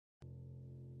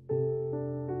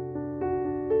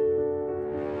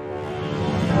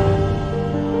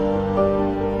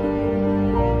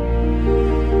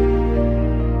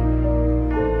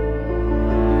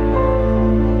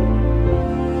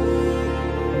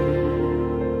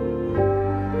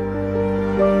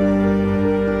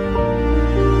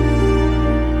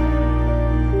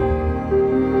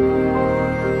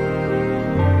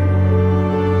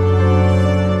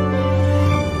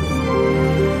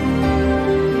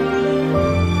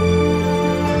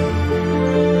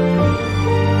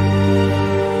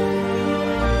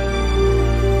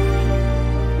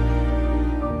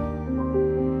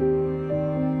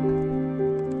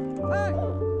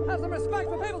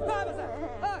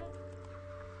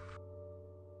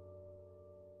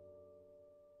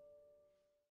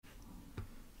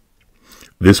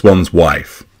This One's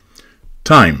Wife.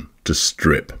 Time to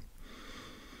strip.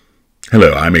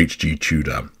 Hello, I'm H.G.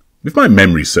 Tudor. If my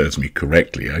memory serves me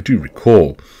correctly, I do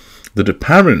recall that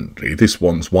apparently This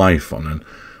One's Wife on an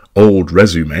old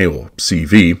resume or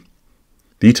CV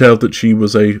detailed that she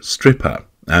was a stripper,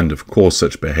 and of course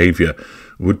such behaviour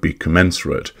would be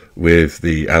commensurate with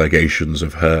the allegations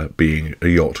of her being a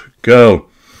yacht girl.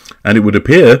 And it would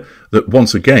appear that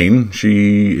once again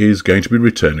she is going to be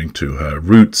returning to her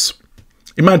roots.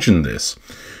 Imagine this.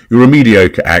 You're a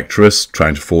mediocre actress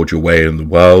trying to forge your way in the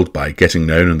world by getting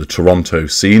known in the Toronto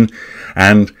scene,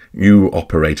 and you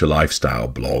operate a lifestyle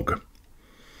blog.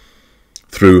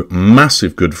 Through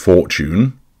massive good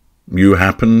fortune, you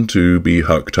happen to be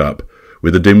hooked up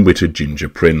with a dim-witted ginger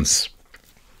prince.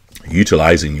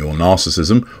 Utilising your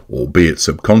narcissism, albeit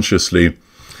subconsciously,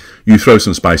 you throw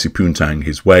some spicy poontang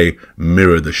his way,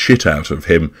 mirror the shit out of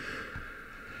him,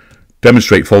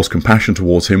 demonstrate false compassion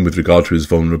towards him with regard to his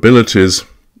vulnerabilities,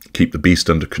 keep the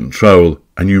beast under control,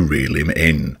 and you reel him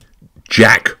in.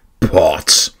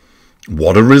 Jackpot!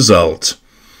 What a result!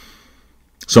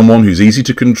 Someone who's easy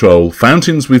to control,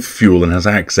 fountains with fuel, and has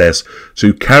access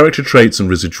to character traits and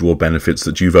residual benefits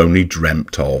that you've only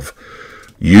dreamt of.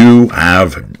 You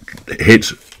have hit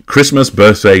Christmas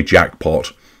birthday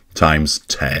jackpot times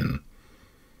 10.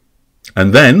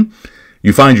 And then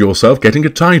you find yourself getting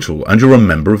a title, and you're a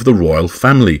member of the royal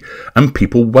family, and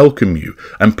people welcome you,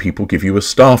 and people give you a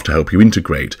staff to help you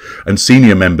integrate, and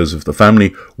senior members of the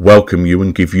family welcome you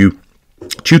and give you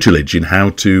tutelage in how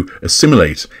to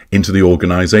assimilate into the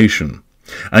organisation.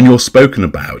 And you're spoken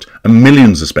about, and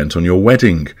millions are spent on your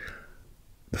wedding.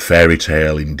 The fairy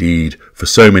tale indeed for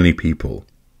so many people.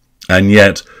 And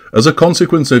yet, as a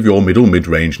consequence of your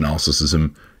mid-range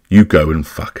narcissism, you go and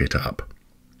fuck it up.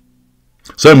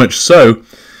 So much so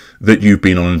that you've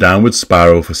been on a downward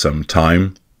spiral for some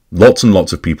time. Lots and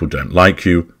lots of people don't like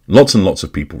you. Lots and lots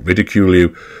of people ridicule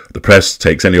you. The press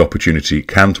takes any opportunity it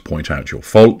can to point out your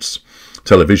faults.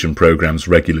 Television programmes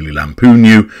regularly lampoon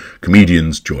you.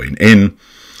 Comedians join in.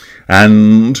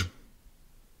 And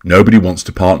nobody wants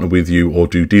to partner with you or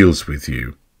do deals with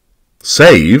you.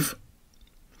 Save,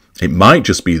 it might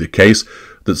just be the case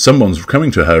that someone's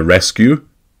coming to her rescue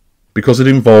because it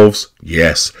involves,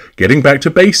 yes, getting back to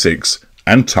basics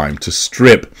and time to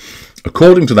strip.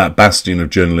 According to that bastion of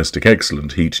journalistic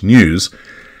excellence, Heat News,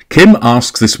 Kim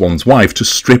asks This One's Wife to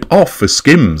strip off for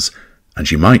Skims, and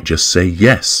she might just say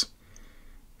yes.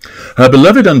 Her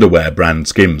beloved underwear brand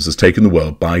Skims has taken the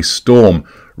world by storm,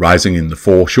 rising in the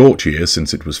 4 short years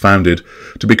since it was founded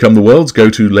to become the world's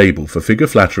go-to label for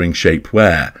figure-flattering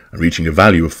shapewear, and reaching a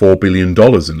value of $4 billion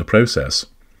in the process.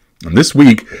 And this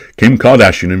week, Kim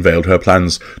Kardashian unveiled her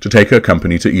plans to take her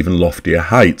company to even loftier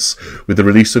heights with the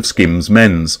release of Skims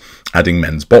Men's, adding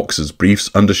men's boxers, briefs,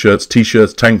 undershirts,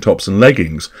 t-shirts, tank tops and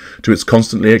leggings to its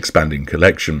constantly expanding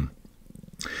collection.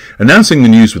 Announcing the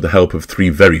news with the help of 3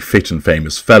 very fit and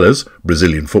famous fellas,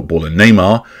 Brazilian footballer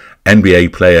Neymar,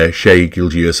 NBA player Shai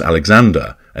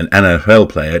Gilgeous-Alexander, and NFL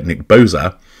player Nick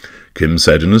Bosa, Kim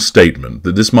said in a statement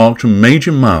that this marked a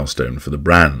major milestone for the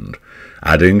brand,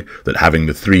 adding that having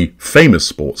the 3 famous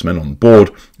sportsmen on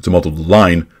board to model the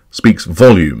line speaks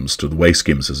volumes to the way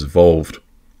Skims has evolved.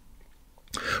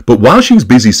 But while she's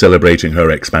busy celebrating her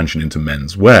expansion into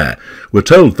men's wear, we're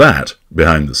told that,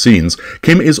 behind the scenes,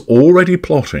 Kim is already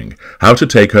plotting how to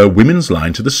take her women's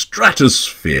line to the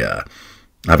stratosphere.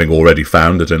 Having already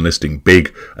found that enlisting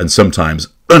big and sometimes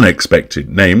unexpected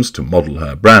names to model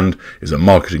her brand is a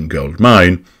marketing gold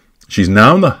mine, she's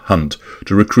now on the hunt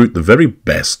to recruit the very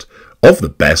best of the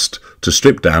best to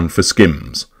strip down for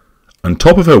Skims. And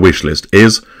top of her wish list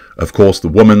is, of course, the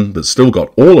woman that's still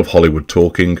got all of Hollywood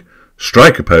talking,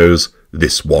 strike a pose,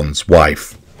 This One's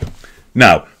Wife.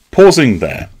 Now, pausing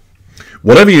there,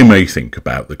 whatever you may think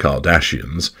about the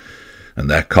Kardashians and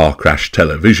their car crash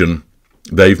television,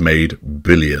 they've made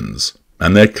billions,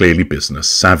 and they're clearly business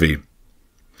savvy.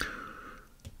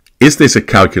 Is this a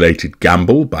calculated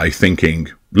gamble by thinking,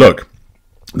 look,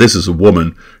 this is a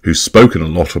woman who's spoken a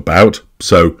lot about,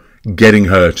 so getting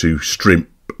her to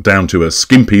strip down to her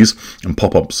skimpies and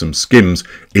pop up some Skims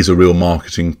is a real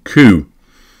marketing coup?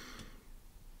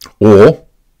 Or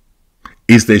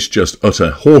is this just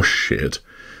utter horseshit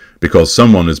because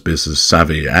someone as business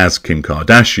savvy as Kim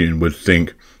Kardashian would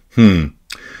think,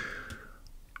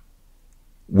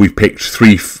 we've picked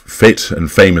 3 fit and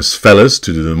famous fellas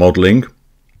to do the modelling,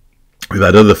 we've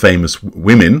had other famous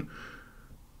women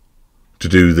to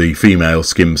do the female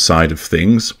Skim side of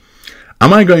things.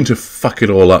 Am I going to fuck it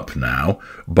all up now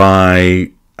by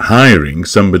hiring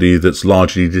somebody that's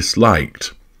largely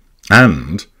disliked?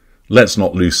 And let's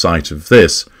not lose sight of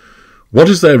this. What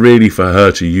is there really for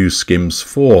her to use Skims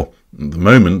for? At the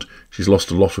moment, she's lost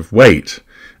a lot of weight,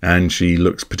 and she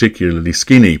looks particularly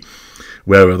skinny.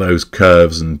 Where are those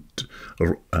curves and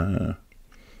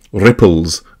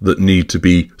ripples that need to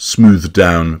be smoothed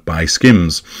down by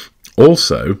Skims?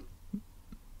 Also,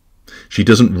 she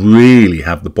doesn't really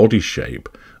have the body shape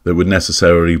that would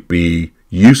necessarily be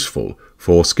useful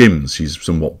for Skims. She's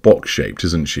somewhat box-shaped,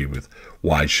 isn't she, with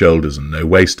wide shoulders and no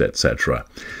waist, etc.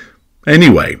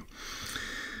 Anyway,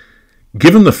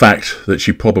 given the fact that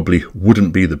she probably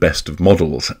wouldn't be the best of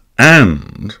models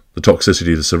and the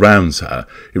toxicity that surrounds her,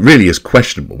 it really is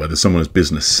questionable whether someone as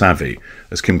business savvy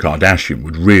as Kim Kardashian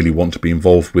would really want to be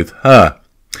involved with her.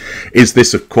 Is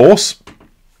this, of course,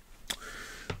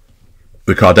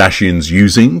 the Kardashians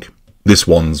using this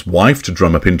one's wife to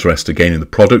drum up interest again in the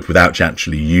product without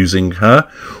actually using her?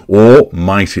 Or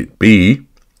might it be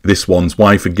this one's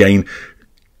wife again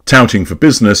touting for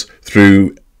business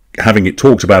through having it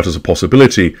talked about as a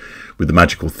possibility with the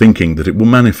magical thinking that it will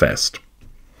manifest?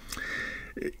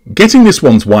 Getting this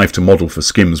one's wife to model for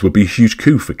Skims would be a huge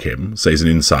coup for Kim, says an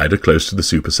insider close to the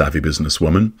super savvy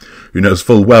businesswoman, who knows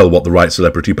full well what the right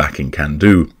celebrity backing can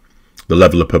do. The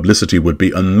level of publicity would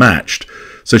be unmatched,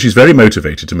 so she's very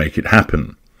motivated to make it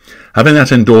happen. Having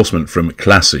that endorsement from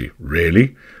classy,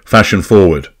 really? Fashion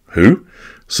forward, who?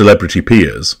 Celebrity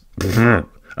peers?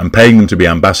 And paying them to be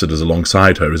ambassadors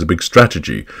alongside her is a big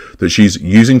strategy that she's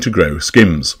using to grow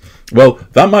Skims. Well,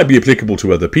 that might be applicable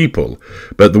to other people,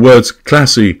 but the words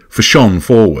classy, fashion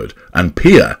forward, and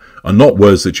peer are not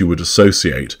words that you would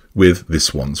associate with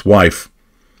this one's wife.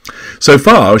 So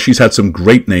far, she's had some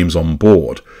great names on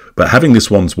board, but having this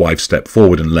one's wife step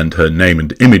forward and lend her name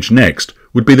and image next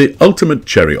would be the ultimate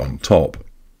cherry on top.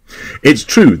 It's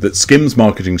true that Skims'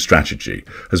 marketing strategy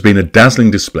has been a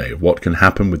dazzling display of what can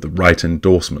happen with the right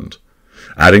endorsement.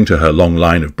 Adding to her long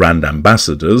line of brand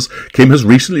ambassadors, Kim has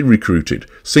recently recruited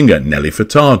singer Nelly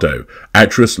Furtado,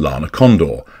 actress Lana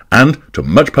Condor, and, to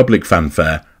much public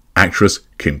fanfare, actress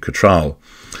Kim Cattrall.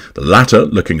 The latter,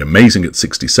 looking amazing at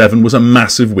 67, was a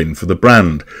massive win for the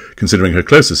brand, considering her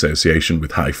close association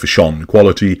with high fashion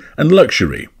quality and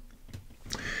luxury.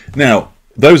 Now,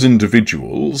 those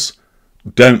individuals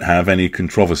don't have any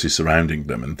controversy surrounding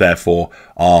them and therefore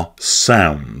are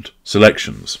sound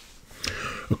selections.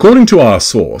 According to our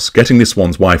source, getting this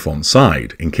one's wife on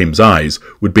side, in Kim's eyes,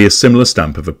 would be a similar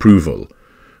stamp of approval.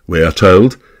 We are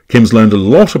told Kim's learned a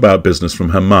lot about business from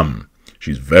her mum.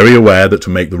 She's very aware that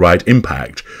to make the right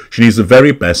impact, she needs the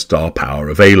very best star power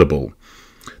available.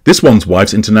 This one's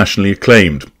wife's internationally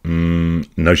acclaimed.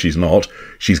 No, she's not.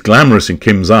 She's glamorous in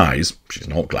Kim's eyes. She's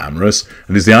not glamorous,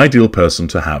 and is the ideal person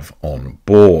to have on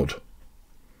board.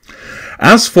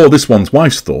 As for this one's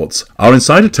wife's thoughts, our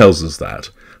insider tells us that,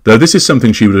 though this is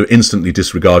something she would have instantly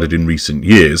disregarded in recent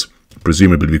years,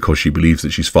 presumably because she believes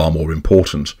that she's far more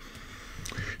important,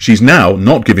 she's now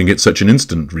not giving it such an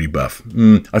instant rebuff.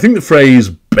 I think the phrase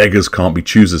beggars can't be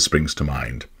choosers springs to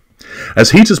mind.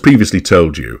 As Heat has previously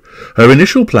told you, her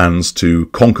initial plans to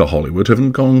conquer Hollywood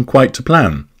haven't gone quite to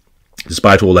plan,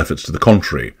 despite all efforts to the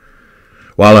contrary.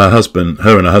 While her and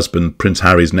her husband Prince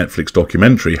Harry's Netflix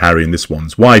documentary, Harry and This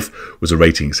One's Wife, was a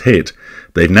ratings hit,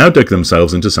 they've now dug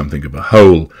themselves into something of a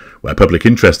hole, where public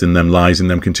interest in them lies in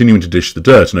them continuing to dish the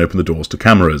dirt and open the doors to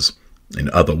cameras. In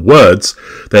other words,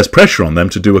 there's pressure on them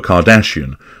to do a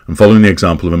Kardashian, and following the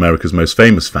example of America's most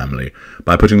famous family,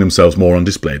 by putting themselves more on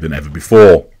display than ever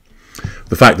before.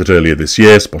 The fact that earlier this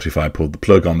year Spotify pulled the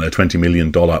plug on their $20 million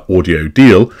audio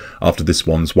deal after This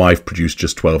One's Wife produced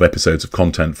just 12 episodes of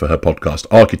content for her podcast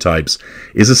Archetypes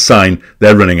is a sign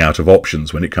they're running out of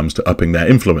options when it comes to upping their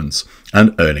influence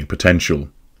and earning potential.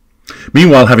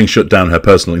 Meanwhile, having shut down her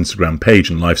personal Instagram page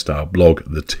and lifestyle blog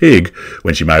The Tig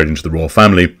when she married into the royal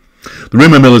family, the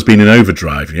rumour mill has been in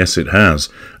overdrive, yes it has,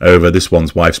 over This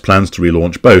One's Wife's plans to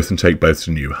relaunch both and take both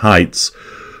to new heights.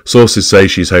 Sources say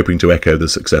she's hoping to echo the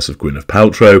success of Gwyneth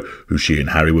Paltrow, who she and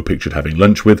Harry were pictured having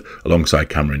lunch with, alongside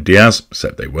Cameron Diaz,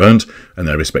 except they weren't, and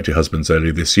their respective husbands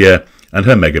earlier this year, and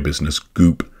her mega business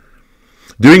Goop.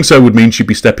 Doing so would mean she'd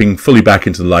be stepping fully back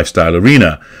into the lifestyle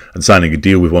arena, and signing a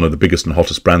deal with one of the biggest and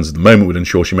hottest brands at the moment would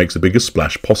ensure she makes the biggest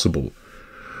splash possible.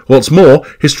 What's more,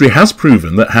 history has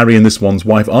proven that Harry and This One's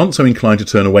Wife aren't so inclined to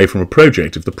turn away from a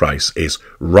project if the price is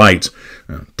right.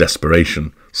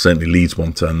 Desperation certainly leads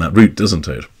one down that route, doesn't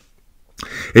it?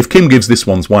 If Kim gives This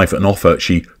One's Wife an offer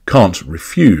she can't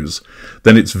refuse,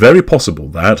 then it's very possible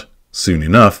that, soon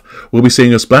enough, we'll be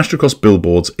seeing her splashed across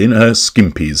billboards in her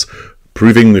skimpies,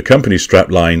 proving the company's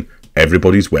strapline,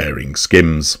 everybody's wearing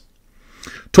Skims.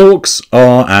 Talks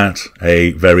are at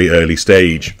a very early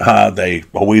stage. They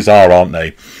always are, aren't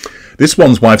they? This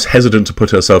one's wife's hesitant to put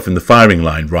herself in the firing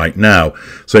line right now,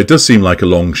 so it does seem like a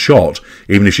long shot,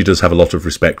 even if she does have a lot of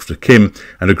respect for Kim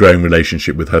and a growing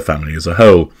relationship with her family as a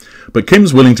whole. But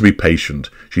Kim's willing to be patient.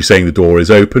 She's saying the door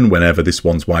is open whenever this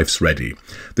one's wife's ready.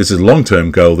 This is a long-term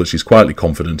goal that she's quietly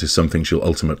confident is something she'll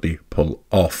ultimately pull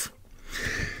off.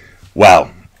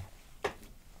 Well,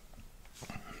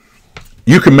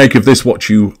 you can make of this what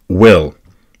you will,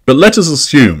 but let us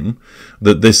assume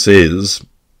that this is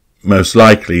most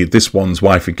likely this one's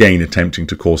wife again attempting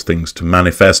to cause things to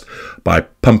manifest by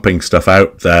pumping stuff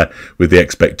out there with the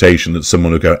expectation that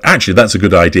someone will go, actually, that's a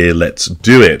good idea, let's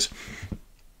do it.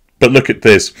 But look at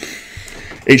this.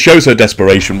 It shows her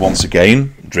desperation once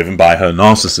again, driven by her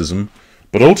narcissism,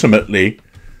 but ultimately,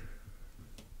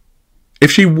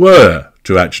 if she were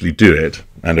to actually do it,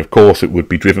 and of course it would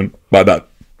be driven by that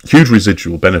huge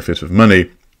residual benefit of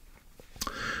money,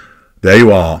 there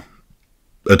you are,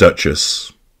 a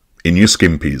duchess in your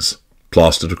skimpies,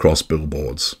 plastered across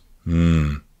billboards.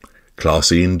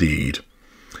 Classy indeed.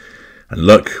 And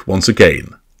look, once again,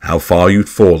 how far you'd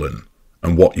fallen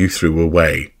and what you threw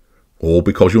away, all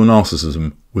because your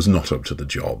narcissism was not up to the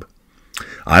job.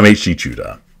 I'm HG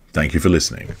Tudor. Thank you for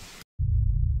listening.